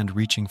 his hand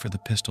reaching for the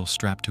pistol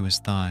strapped to his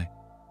thigh.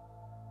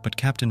 But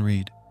Captain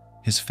Reed,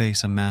 his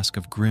face a mask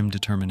of grim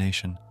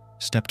determination,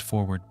 stepped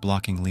forward,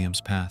 blocking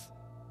Liam's path.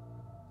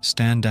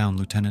 "Stand down,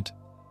 Lieutenant,"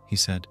 he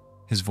said,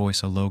 his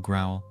voice a low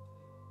growl.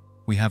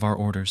 "We have our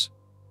orders.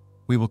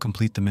 We will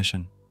complete the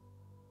mission."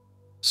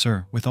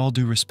 "Sir, with all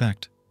due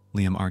respect,"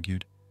 Liam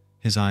argued,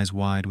 his eyes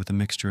wide with a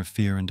mixture of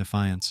fear and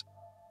defiance,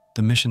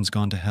 "the mission's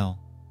gone to hell.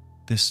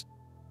 This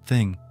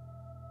thing,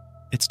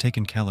 it's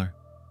taken Keller.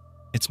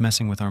 It's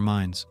messing with our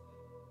minds.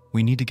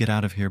 We need to get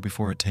out of here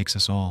before it takes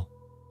us all."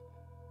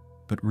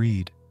 But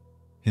Reed,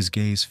 his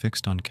gaze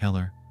fixed on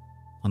Keller,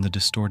 on the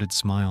distorted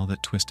smile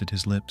that twisted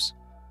his lips,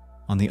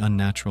 on the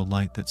unnatural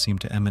light that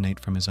seemed to emanate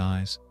from his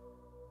eyes,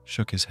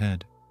 shook his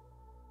head.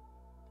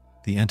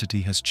 "The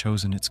entity has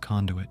chosen its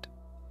conduit,"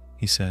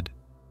 he said,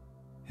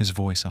 his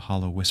voice a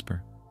hollow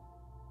whisper.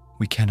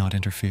 "We cannot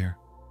interfere."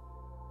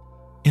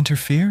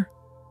 "Interfere?"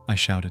 I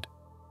shouted,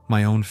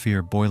 my own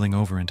fear boiling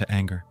over into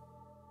anger.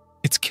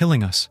 "It's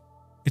killing us.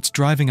 It's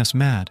driving us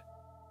mad.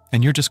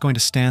 And you're just going to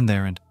stand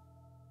there and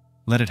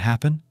let it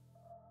happen?"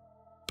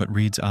 But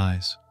Reed's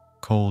eyes,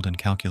 cold and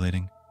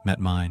calculating, met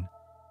mine,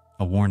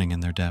 a warning in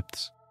their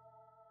depths.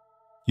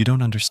 "You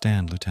don't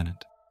understand,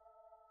 Lieutenant.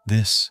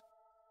 This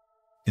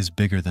is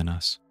bigger than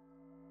us,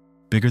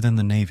 bigger than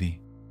the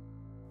Navy.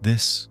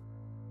 This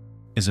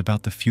is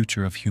about the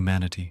future of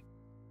humanity."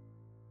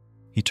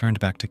 He turned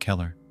back to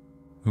Keller,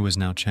 who was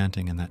now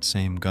chanting in that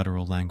same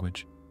guttural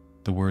language,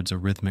 the words a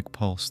rhythmic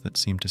pulse that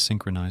seemed to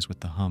synchronize with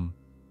the hum,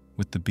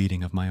 with the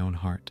beating of my own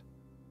heart.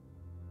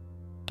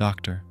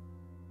 "Doctor,"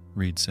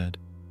 Reed said,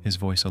 his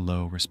voice a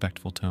low,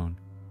 respectful tone,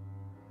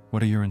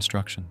 "what are your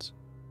instructions?"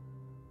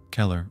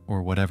 Keller,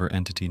 or whatever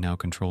entity now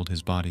controlled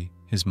his body,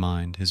 his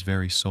mind, his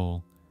very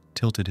soul,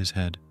 tilted his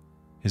head,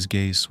 his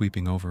gaze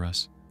sweeping over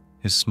us,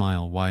 his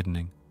smile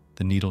widening,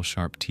 the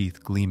needle-sharp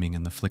teeth gleaming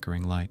in the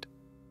flickering light.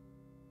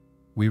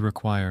 "We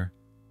require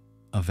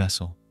a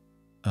vessel,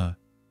 a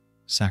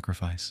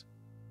sacrifice."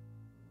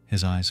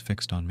 His eyes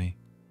fixed on me.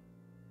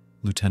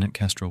 "Lieutenant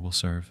Kestrel will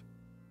serve."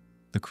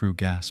 The crew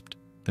gasped,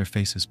 their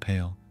faces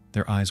pale,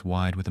 their eyes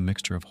wide with a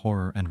mixture of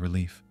horror and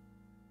relief.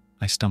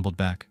 I stumbled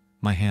back,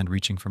 my hand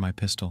reaching for my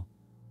pistol,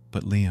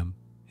 but Liam,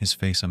 his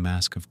face a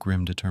mask of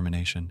grim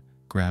determination,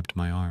 grabbed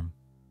my arm.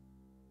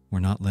 "We're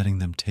not letting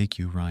them take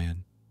you,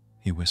 Ryan,"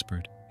 he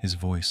whispered, his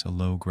voice a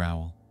low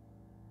growl.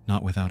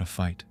 "Not without a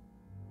fight."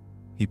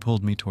 He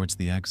pulled me towards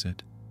the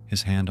exit,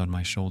 his hand on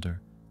my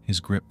shoulder, his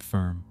grip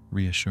firm,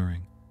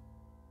 reassuring.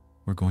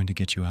 "We're going to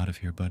get you out of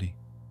here, buddy.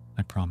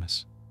 I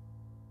promise."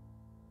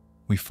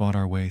 We fought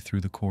our way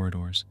through the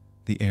corridors,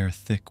 the air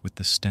thick with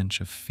the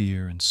stench of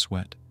fear and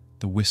sweat,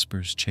 the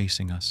whispers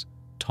chasing us,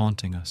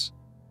 taunting us,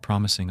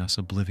 promising us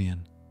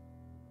oblivion.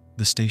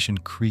 The station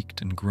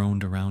creaked and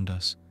groaned around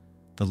us,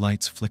 the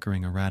lights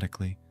flickering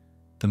erratically,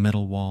 the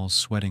metal walls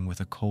sweating with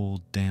a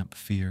cold, damp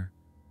fear.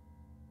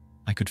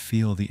 I could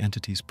feel the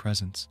entity's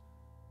presence,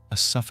 a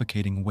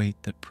suffocating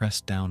weight that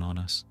pressed down on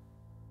us,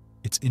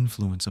 its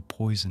influence a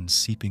poison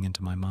seeping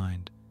into my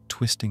mind,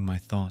 twisting my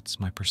thoughts,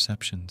 my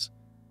perceptions.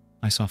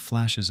 I saw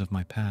flashes of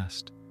my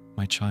past,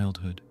 my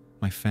childhood,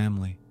 my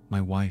family,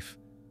 my wife,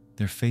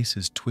 their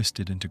faces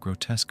twisted into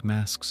grotesque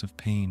masks of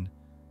pain,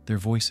 their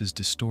voices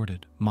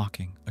distorted,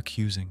 mocking,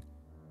 accusing.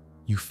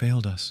 You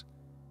failed us.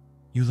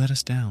 You let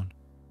us down.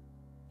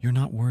 You're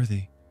not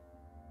worthy.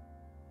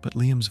 But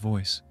Liam's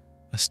voice,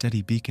 a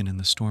steady beacon in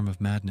the storm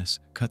of madness,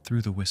 cut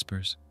through the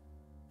whispers.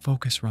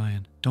 Focus,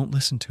 Ryan. Don't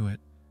listen to it.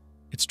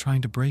 It's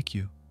trying to break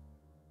you.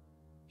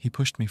 He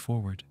pushed me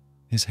forward,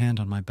 his hand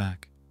on my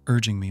back,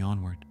 urging me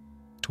onward,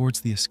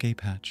 towards the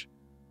escape hatch,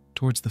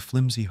 towards the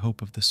flimsy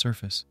hope of the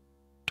surface,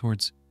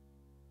 towards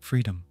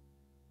freedom.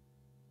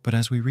 But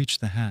as we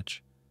reached the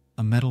hatch,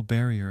 a metal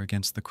barrier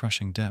against the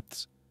crushing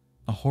depths,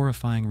 a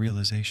horrifying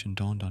realization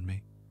dawned on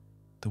me.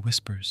 The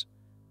whispers,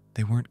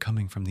 they weren't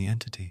coming from the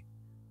entity.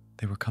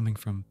 They were coming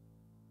from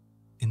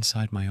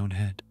inside my own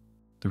head.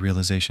 The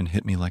realization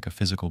hit me like a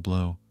physical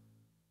blow.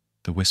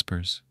 The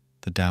whispers,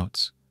 the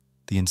doubts,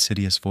 the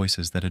insidious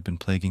voices that had been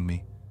plaguing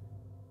me,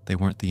 they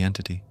weren't the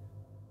entity.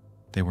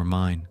 They were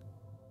mine.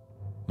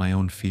 My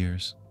own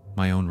fears,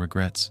 my own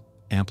regrets,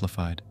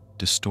 amplified,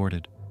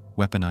 distorted,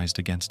 weaponized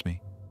against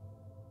me.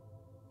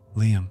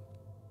 Liam,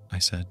 I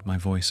said, my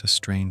voice a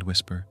strained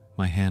whisper,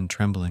 my hand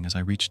trembling as I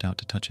reached out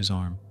to touch his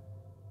arm.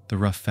 The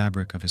rough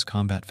fabric of his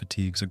combat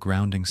fatigues a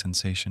grounding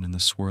sensation in the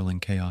swirling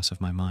chaos of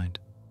my mind.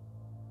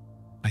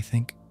 I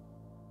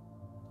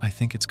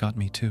think it's got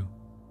me too.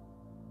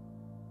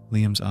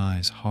 Liam's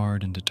eyes,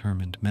 hard and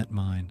determined, met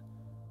mine,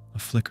 a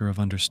flicker of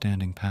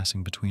understanding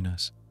passing between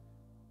us.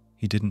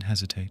 He didn't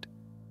hesitate.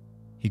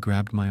 He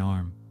grabbed my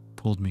arm,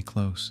 pulled me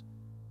close,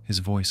 his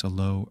voice a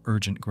low,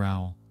 urgent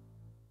growl.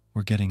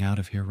 We're getting out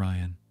of here,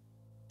 Ryan.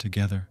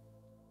 Together.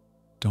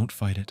 Don't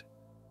fight it.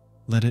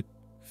 Let it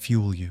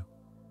fuel you.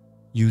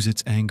 Use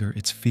its anger,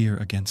 its fear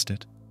against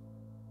it.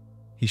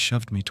 He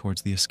shoved me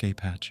towards the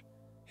escape hatch,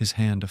 his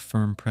hand a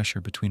firm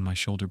pressure between my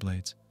shoulder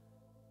blades.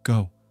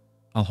 Go.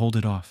 I'll hold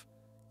it off.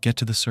 Get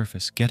to the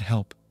surface. Get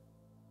help.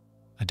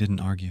 I didn't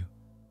argue.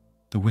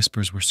 The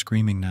whispers were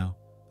screaming now,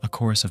 a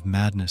chorus of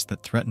madness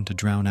that threatened to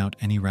drown out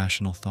any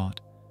rational thought.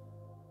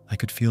 I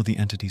could feel the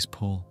entity's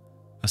pull,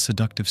 a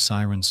seductive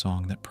siren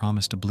song that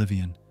promised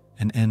oblivion,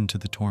 an end to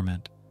the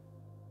torment.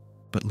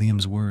 But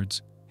Liam's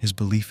words, his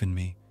belief in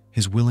me,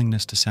 his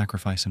willingness to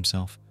sacrifice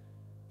himself,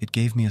 it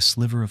gave me a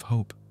sliver of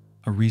hope,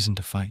 a reason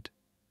to fight.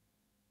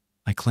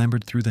 I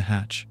clambered through the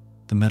hatch,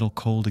 the metal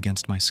cold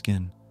against my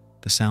skin,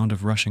 the sound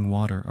of rushing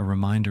water a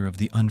reminder of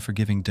the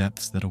unforgiving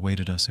depths that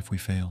awaited us if we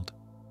failed.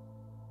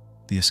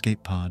 The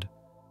escape pod,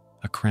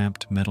 a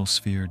cramped metal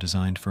sphere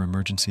designed for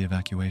emergency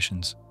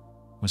evacuations,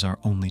 was our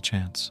only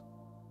chance.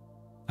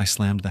 I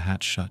slammed the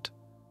hatch shut,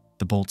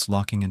 the bolts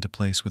locking into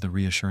place with a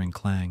reassuring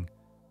clang,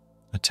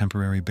 a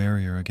temporary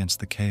barrier against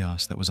the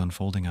chaos that was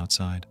unfolding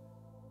outside.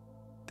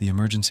 The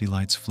emergency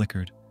lights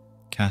flickered,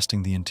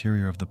 casting the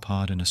interior of the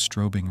pod in a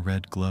strobing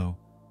red glow,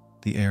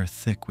 the air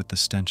thick with the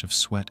stench of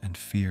sweat and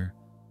fear.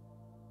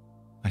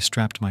 I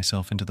strapped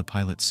myself into the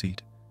pilot's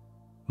seat,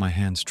 my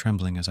hands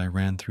trembling as I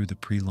ran through the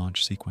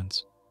pre-launch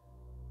sequence.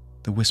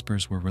 The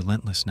whispers were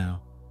relentless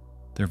now,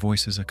 their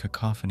voices a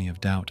cacophony of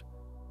doubt,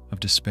 of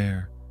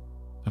despair,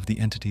 of the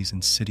entity's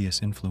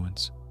insidious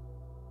influence.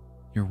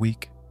 You're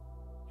weak.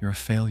 You're a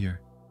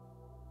failure.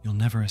 You'll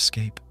never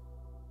escape.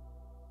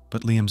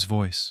 But Liam's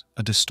voice,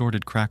 a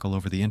distorted crackle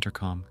over the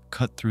intercom,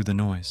 cut through the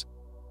noise.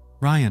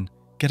 Ryan,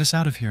 get us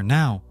out of here,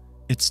 now!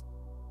 It's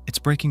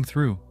breaking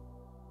through.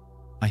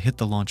 I hit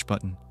the launch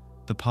button,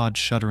 the pod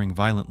shuddering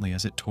violently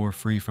as it tore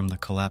free from the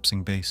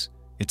collapsing base,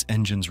 its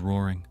engines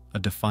roaring, a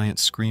defiant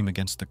scream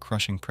against the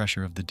crushing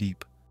pressure of the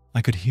deep.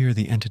 I could hear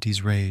the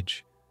entity's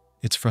rage,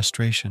 its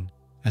frustration,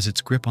 as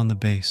its grip on the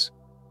base,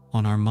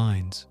 on our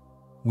minds,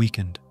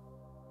 weakened.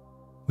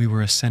 We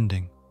were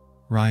ascending,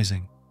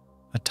 rising,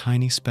 a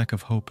tiny speck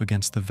of hope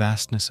against the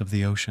vastness of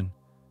the ocean,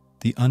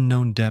 the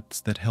unknown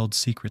depths that held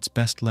secrets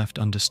best left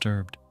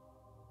undisturbed.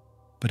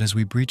 But as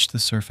we breached the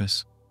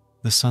surface,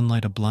 the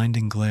sunlight a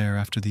blinding glare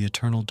after the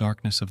eternal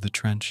darkness of the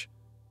trench,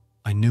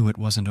 I knew it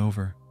wasn't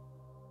over.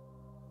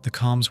 The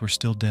comms were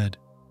still dead,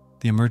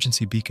 the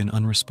emergency beacon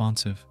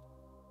unresponsive.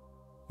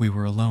 We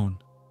were alone,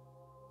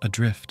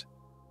 adrift,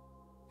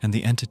 and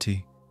the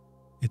entity,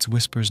 its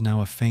whispers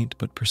now a faint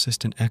but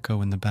persistent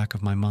echo in the back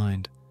of my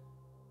mind,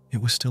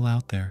 it was still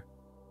out there,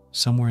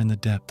 somewhere in the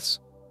depths,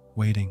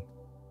 waiting.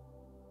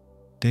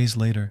 Days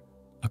later,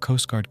 a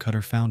Coast Guard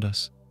cutter found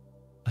us,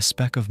 a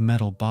speck of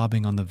metal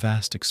bobbing on the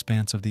vast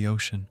expanse of the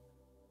ocean.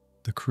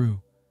 The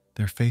crew,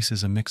 their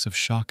faces a mix of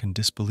shock and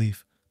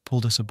disbelief,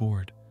 pulled us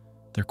aboard,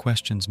 their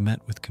questions met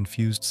with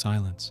confused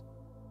silence.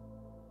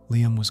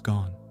 Liam was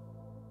gone,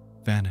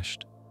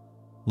 vanished,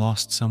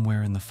 lost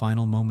somewhere in the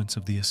final moments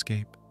of the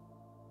escape.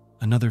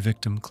 Another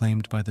victim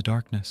claimed by the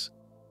darkness.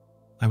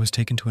 I was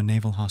taken to a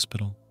naval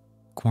hospital,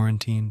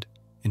 quarantined,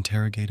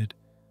 interrogated,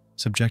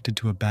 subjected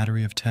to a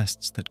battery of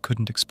tests that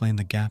couldn't explain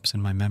the gaps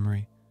in my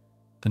memory,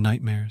 the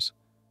nightmares,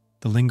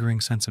 the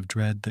lingering sense of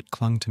dread that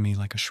clung to me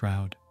like a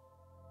shroud.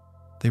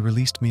 They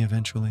released me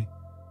eventually,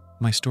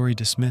 my story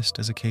dismissed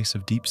as a case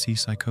of deep-sea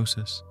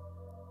psychosis,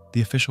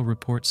 the official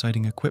report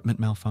citing equipment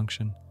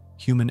malfunction,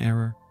 human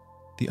error,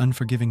 the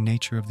unforgiving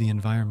nature of the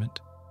environment.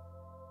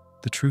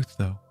 The truth,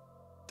 though,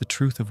 the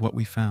truth of what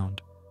we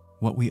found,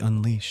 what we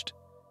unleashed,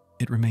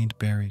 it remained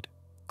buried,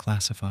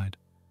 classified,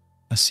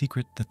 a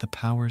secret that the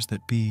powers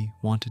that be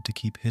wanted to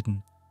keep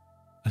hidden,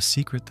 a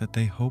secret that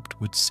they hoped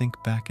would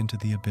sink back into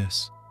the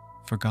abyss,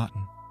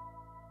 forgotten.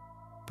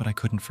 But I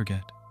couldn't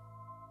forget.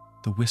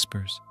 The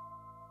whispers,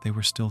 they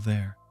were still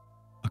there,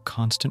 a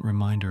constant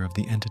reminder of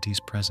the entity's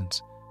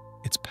presence,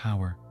 its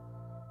power,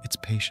 its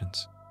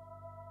patience.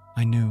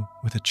 I knew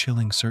with a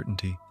chilling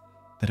certainty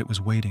that it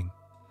was waiting,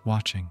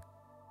 watching,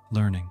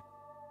 learning,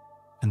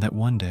 and that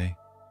one day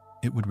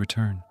it would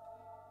return.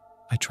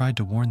 I tried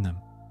to warn them.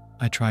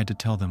 I tried to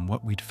tell them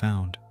what we'd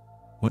found,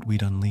 what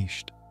we'd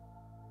unleashed.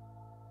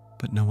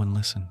 But no one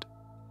listened.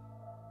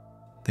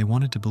 They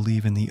wanted to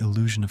believe in the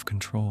illusion of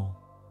control,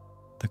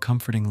 the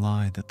comforting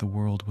lie that the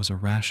world was a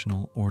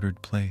rational,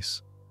 ordered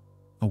place,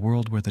 a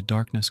world where the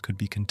darkness could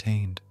be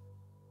contained,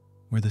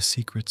 where the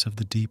secrets of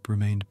the deep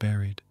remained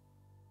buried.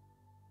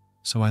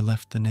 So I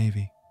left the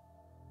Navy,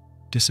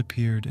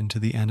 disappeared into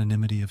the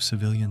anonymity of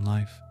civilian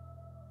life,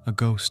 a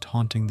ghost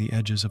haunting the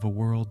edges of a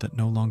world that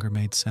no longer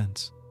made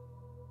sense.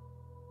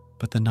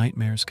 But the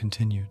nightmares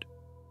continued.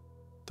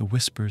 The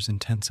whispers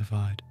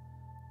intensified.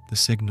 The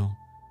signal,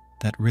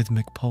 that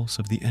rhythmic pulse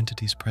of the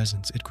entity's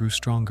presence, it grew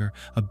stronger,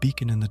 a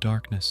beacon in the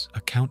darkness,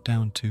 a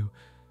countdown to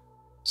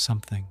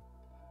something.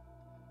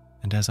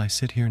 And as I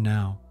sit here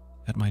now,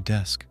 at my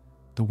desk,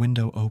 the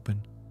window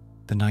open,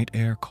 the night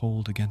air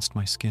cold against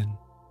my skin,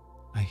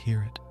 I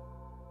hear it.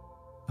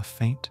 A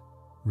faint,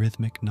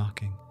 rhythmic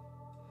knocking,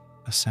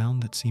 a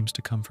sound that seems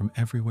to come from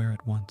everywhere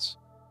at once,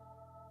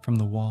 from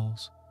the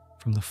walls,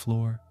 from the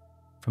floor,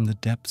 from the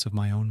depths of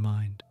my own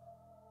mind.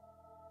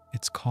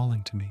 It's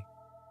calling to me,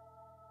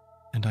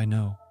 and I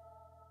know,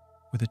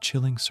 with a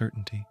chilling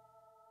certainty,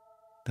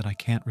 that I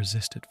can't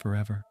resist it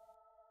forever.